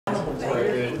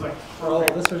Oh,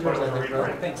 this was yours, I think,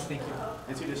 right? Thanks, thank you.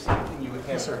 And so the same thing you would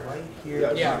have right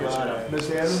here. Yeah. Miss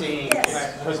Adams?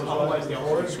 Because otherwise they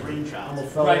all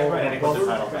screenshots.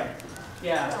 Right.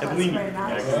 Yeah. I believe you.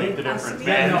 Make the difference.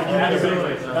 Yeah, no,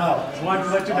 absolutely. Now, I wanted to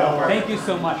let you know. Thank you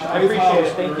so much. I appreciate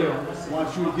it. Thank you. I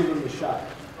want you to give him a shot.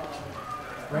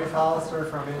 Ray Hollister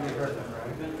from Andy Griffin,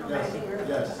 right?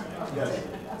 Yes, yes.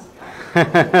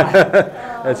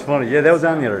 That's funny. Yeah, that was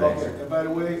on the other day. Okay, and by the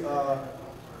way,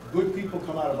 good people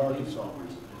come out of Arkansas.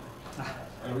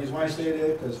 And the reason why I say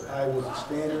that, because I was a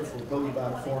stand-in for Billy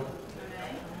Bob Thornton.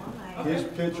 His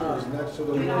picture is next to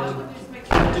the word.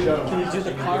 Can you do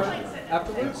the card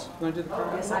afterwards? You want to do the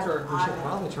card afterwards? Or? We should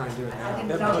probably try and do it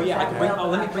now. Oh, yeah. I can bring,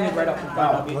 let me bring it right up in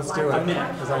front of me. Let's do it,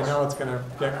 because I know it's going to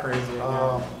get crazy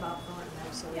again.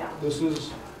 This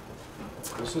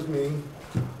is me.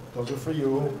 Those are for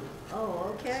you.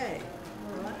 Oh, okay.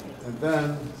 All right. And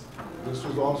then, this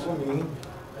was also me.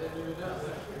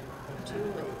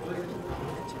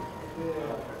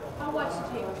 I'll watch the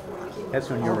tape for you. That's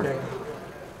when you were.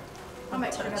 I'll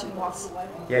make sure nothing walks away.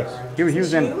 Yes, he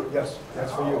was in. Yes,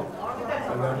 that's for you.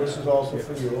 And then this is also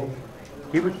for you.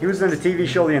 He was in the TV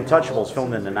show The Untouchables,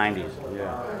 filmed in the '90s.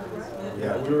 Yeah.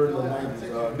 Yeah, we were in the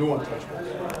 90s, New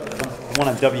Untouchables. One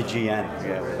on WGN.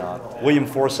 Yeah, with, William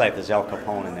Forsythe is Al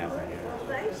Capone in that one.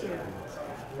 Thank you.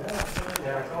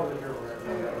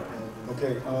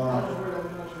 Okay,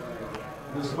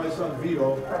 this is my son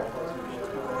Vito. Okay.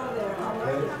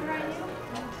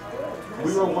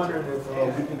 We were wondering if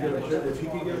we can get a picture, if he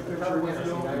can get a picture with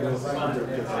you, and then if I can get a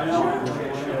picture.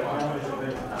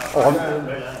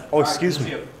 Oh, excuse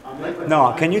me.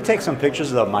 No, can you take some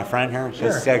pictures of my friend here?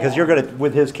 Because you're good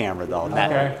with his camera, though.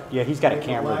 Okay. Yeah, he's got a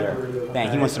camera there.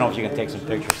 Dang, he wants to know if you can take some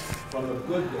pictures. From the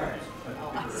good days.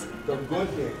 The good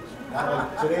days.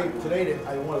 Not like today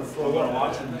I want to throw up.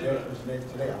 Watching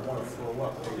today, I want to throw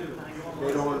up.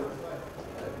 They don't.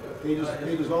 They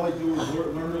just all they do is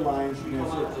learn the lines, and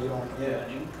that's it. They don't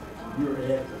add. You're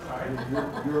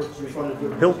from the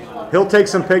good. He'll take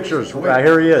some pictures.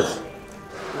 Here he is.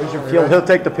 He'll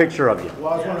take the picture of you.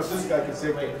 Well, I was wondering if this guy could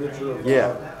take the picture of.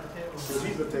 Yeah. Because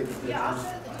he could take the picture. Yeah, I'll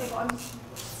sit at the table.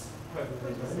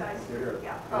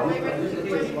 Yeah. Oh, wait,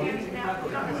 now. We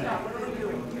don't stop. What are we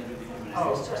doing?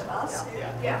 Oh, It's just us.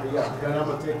 Yeah. yeah. Then I'm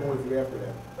gonna take one with you after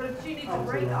that. But if she needs a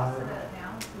break, I'll sit it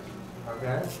now.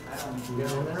 Okay. You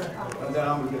get in there? And then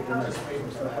I'm gonna get the nice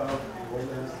paper stuff out.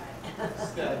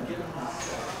 Yeah.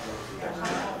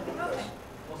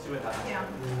 3,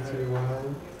 2,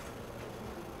 1.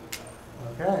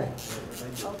 Okay.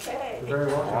 Okay. You're very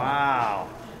welcome. Wow.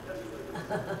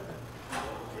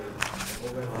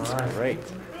 All right. Great.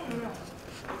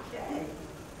 Okay.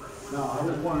 Now, I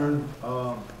was wondering,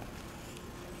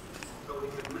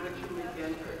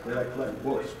 they like collect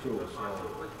books too, so I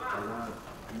want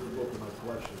your book in my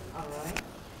collection. All right.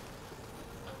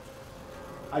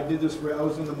 I did this, I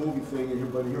was in the movie thing,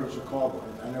 but here in Chicago,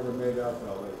 and I never made it out to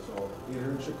LA, so here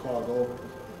in Chicago,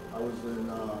 I was in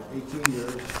 18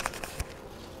 years,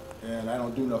 and I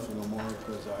don't do nothing no more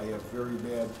because I have very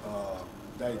bad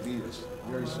diabetes,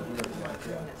 very severe like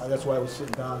that. That's why I was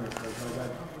sitting down there, because I got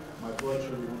my blood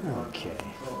sugar. Okay.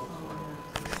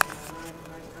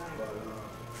 But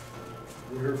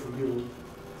we're here for you.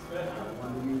 I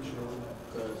want to meet you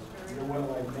because you're one of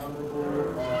my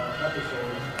memorable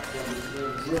episodes from the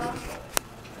Griffin show.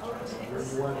 Where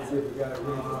you want to give the guy a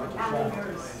really good shot.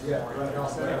 Yeah, right. All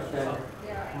set? Okay.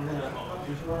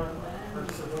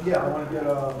 Yeah, I want to get,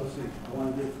 let's see, I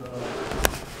want to get,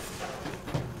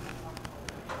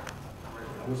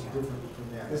 what's the difference between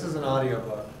that? This is an audio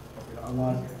book. I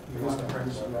want, You want to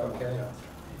print it? Okay.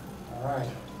 All right.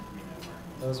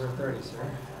 Those are 30, sir.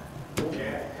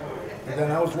 and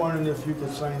then I was wondering if you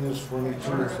could sign this for me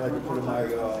too, so I could put in my,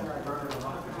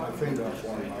 my finger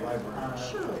for me, my library.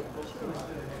 Sure.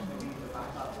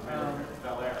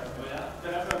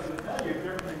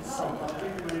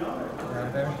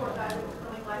 Right there.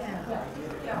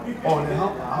 Oh, and then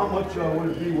how much would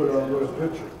it be with a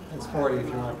picture? It's 40 if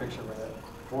you want a picture with it.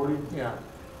 40? Yeah.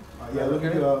 Yeah,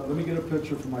 let me get a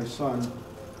picture for my son,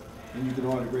 and you can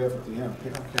autograph it to him.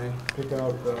 Okay. Pick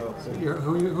out,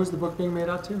 Who's the book being made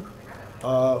out to?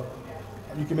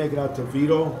 you can make it out to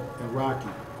Vito and Rocky.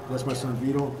 That's my son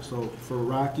Vito, so for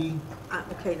Rocky.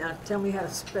 Okay, now tell me how to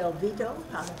spell Vito.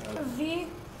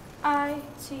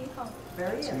 V-I-T-O.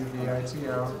 Very good.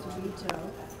 V-I-T-O. Vito.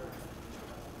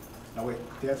 Now wait,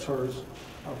 that's hers.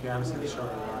 Okay, I'm just going to show you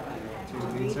Rocky. To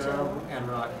Vito and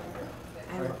Rocky.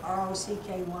 And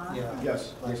R-O-C-K-Y. Yeah.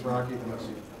 Yes. Like Rocky. Yes.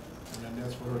 And then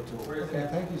that's for her too. Okay,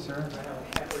 thank you, sir.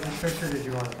 Which picture did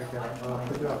you want to pick out?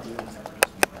 Pick it up. You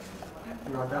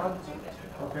want that one?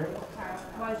 Okay.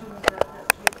 Why is your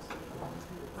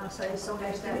say it's so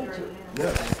nice to meet you.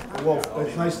 Yes. Well,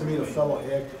 it's nice to meet a fellow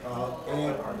actress.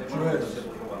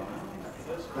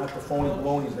 Not the phony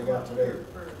balonies they got today.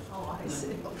 Oh, I see.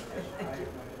 Okay, thank you.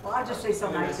 Well, I'll just say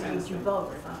so nice to meet you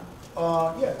both.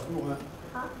 Yeah, if you want.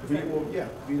 Huh? Vito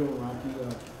and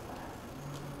Rocky.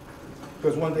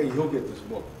 Because one day he'll get this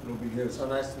book. It'll be his. So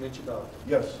nice to meet you both.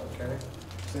 Yes. Okay.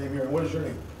 Same here. And what is your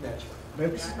name? Mitch.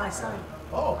 Mitch? This is my son.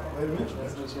 Oh, nice to meet you.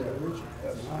 Nice to meet you. Nice to meet you.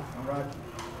 Yes. I'm Rocky.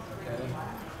 Okay.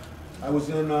 I was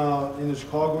in the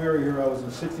Chicago area here. I was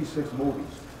in 66 movies.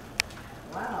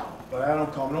 Wow. But I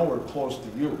don't come nowhere close to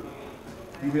you.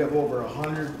 You have over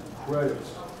 100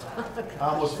 credits. I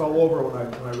almost fell over when I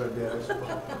read that. I said,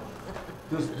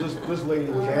 this lady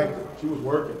was active. She was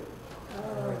working.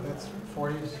 All right, that's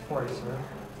 40, sir.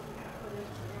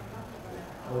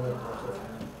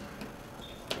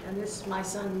 And this is my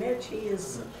son Mitch. He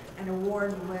is an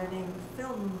award-winning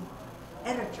film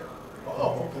editor.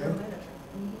 Oh, okay. Film editor.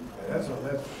 That's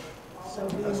So a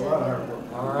he's lot of in, hard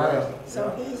work. All right. so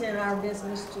he's in our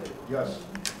business too. Yes.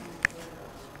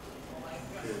 Okay,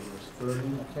 there's 30,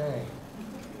 Okay.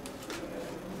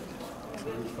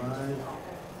 35,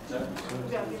 37,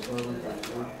 38,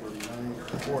 39,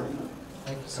 40.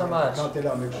 Thank you so much. Count that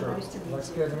out, make sure. Nice to meet Looks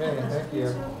you. good to me. Thank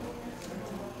you.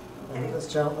 And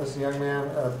this young man,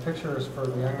 the picture is for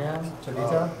the young man,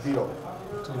 Tavita. Vito.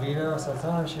 Tavita. So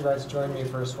tell him she writes, join me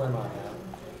for a swim on that.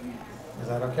 Is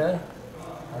that okay?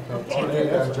 Okay.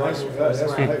 Tavita, join me for a That's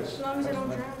swim. nice. As long as I don't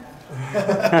drown.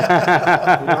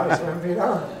 You know how to swim, Vito?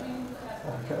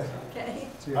 Okay. Okay.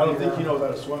 So I don't think Vito- he knows how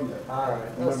to swim yet. All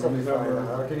right, that's still be fine.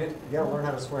 Remember- Okay, you gotta learn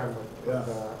how to swim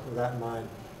with that in mind.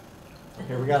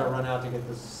 Okay, we gotta run out to get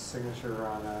this signature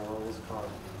on, what was it called?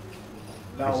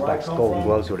 Now, where I Respects come golden from,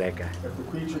 gloves with that guy. if the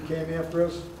creature came after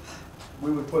us,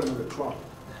 we would put him in the trunk.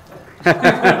 Where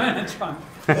are you from?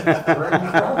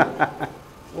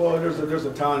 Well, there's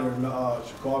a town in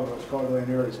Chicagoland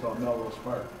area, it's called Melrose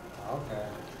Park. Okay.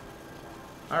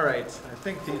 All right, I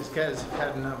think these guys have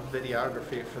had enough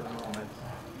videography for the moment.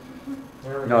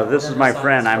 There we No, go. this We're is gonna my sign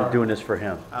friend. this I'm card. doing this for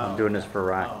him. I'm Oh. doing this for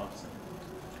Rock. Oh,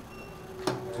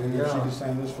 There you Can go. you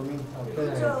sign this for me?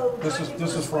 Okay. So, This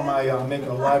is for my making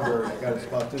a library. I got it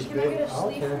about this Can I get big. a sleeve for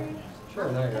Okay. you? Sure,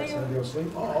 there you go. Can you go sleep?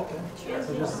 Oh, okay.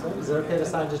 So just, is it okay to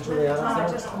sign just Julie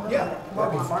Adams there? Yeah,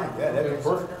 that'd be fine. Yeah, that'd be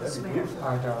perfect. That'd be beautiful. All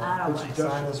right, I darling. don't mind.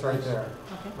 Sign this right there,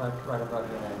 right above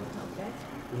your name. Okay.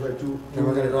 You ready to- Then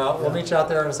we're gonna go out, we'll meet you out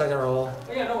there in a second, Raul.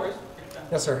 Yeah, no worries.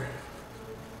 Yes, sir.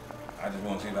 I just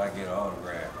want to see if I can get an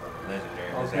autograph of the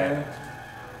legendary. Miss Okay. Adams.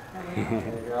 There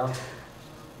you go.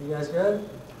 You guys good?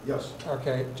 Yes.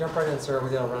 Okay, jump right in, sir, we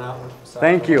gotta run out.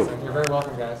 Thank you. You're very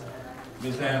welcome, guys.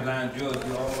 Miss Adams, I enjoyed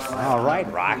you all my life. All right,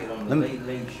 Rock. On Let the me- Late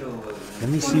Late Show. Let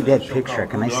me see that picture.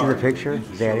 Can I see the picture?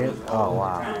 Is that it? Oh,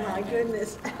 wow. Oh, my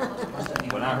goodness.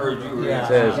 When I heard you were Yeah. in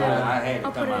Says, town, I had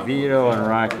to come out. Vito and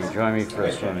Rocky, join me for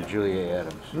a swim. Julia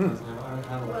Adams. Well,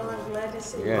 I'm glad to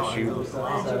see you. Yeah, she- We're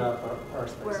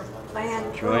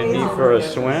planning. Join me for a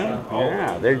swim?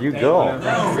 Yeah, there you go.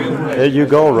 There you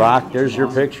go, Rock. There's your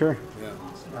picture.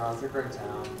 No, it's a great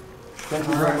town. Thank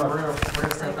you All very right, much. we're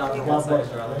gonna step out to God the bless side,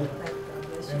 you. darling.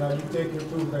 And you take your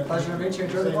food, man. Pleasure to meet you,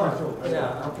 enjoy the Same fun. here, too.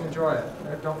 Yeah, I hope you enjoy it.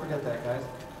 Don't forget that, guys.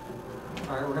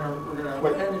 All right,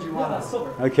 what pen did you want us? All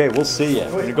Okay, we'll see you.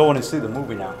 We're going to see the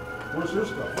movie now. Where's your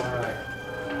stuff? right.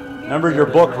 Remember your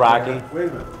book, Rocky. Wait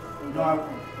a minute. No,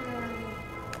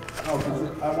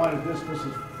 I wanted this is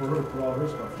for her to put all her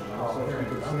stuff in. Oh, So here she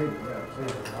you could go. save it, yeah, save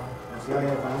it. See, I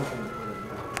have my own thing to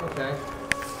put in. Okay.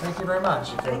 Thank you very much.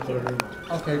 Thank you.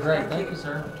 Okay, great. Thank you,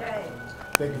 sir. Okay.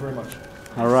 Thank you very much.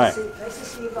 All right. Nice to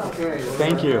see you both. Okay.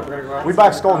 Thank you. We're gonna go out. We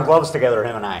boxed Golden Gloves together,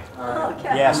 him and I.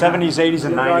 Okay. Yeah, 70s, 80s,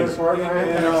 and 90s.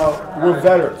 And we're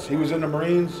veterans. He was in the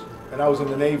Marines, and I was in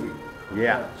the Navy.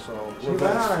 Yeah. So She we're went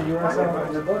veterans. on, you were saying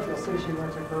in your book, you'll see she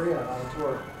went to Korea on a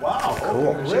tour. Wow, Cool.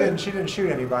 okay, She great. didn't shoot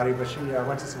anybody, but she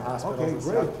went to some hospitals Okay, and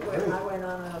great, stuff. great. I went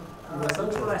on a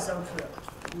USO trip.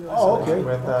 Oh, okay,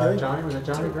 With okay. Johnny, was it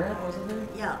Johnny Grant, wasn't it?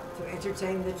 Yeah, to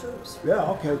entertain the troops. Yeah,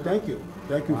 okay, thank you.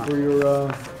 Thank you for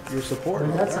your support. We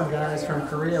met some guys from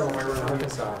Korea when we were in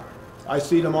Arkansas. I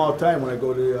see them all the time when I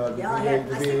go to the Yeah, I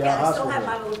VA I still have hospital.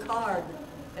 my little card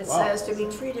that Wow. says to be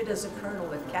treated as a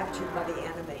colonel if captured by the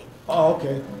enemy. Oh,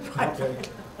 okay, okay.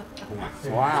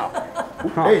 Wow.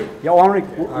 Hey, Yo, I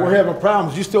want we're having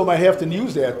problems. You still might have to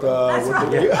use that. That's with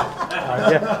right. the-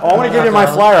 yeah. I want to give you my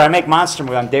flyer. I make Monster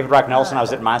movie. I'm David Rock Nelson. I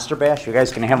was at Monster Bash. You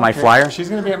guys can have my flyer. She's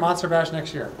gonna be at Monster Bash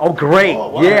next year. Oh, great. Oh,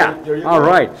 wow. Yeah. There you All go.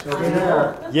 right.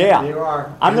 You Yeah.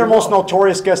 are. I'm their most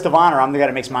notorious guest of honor. I'm the guy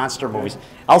that makes monster movies.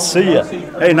 I'll see you.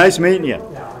 Hey, nice meeting you.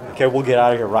 Okay, we'll get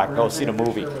out of here, Rock. Go see the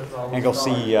movie. And go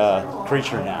see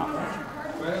Creature now.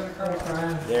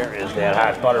 There is that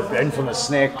hot butter, infamous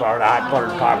snack bar, the hot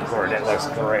buttered popcorn. That looks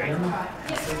great.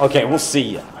 Okay, we'll see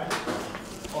you.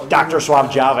 Dr.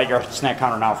 Swab Java at your snack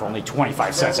counter now for only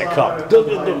 25 cents a cup.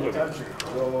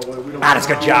 Ah, that's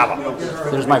good Java.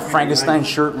 There's my Frankenstein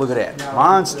shirt. Look at that.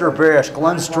 Monster Bash,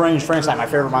 Glenn Strange, Frankenstein, my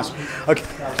favorite monster.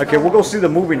 Okay, we'll go see the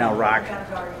movie now, Rock.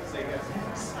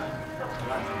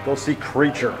 Go see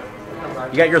Creature.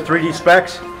 You got your 3D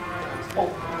specs?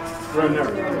 Right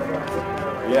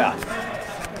there. Yeah.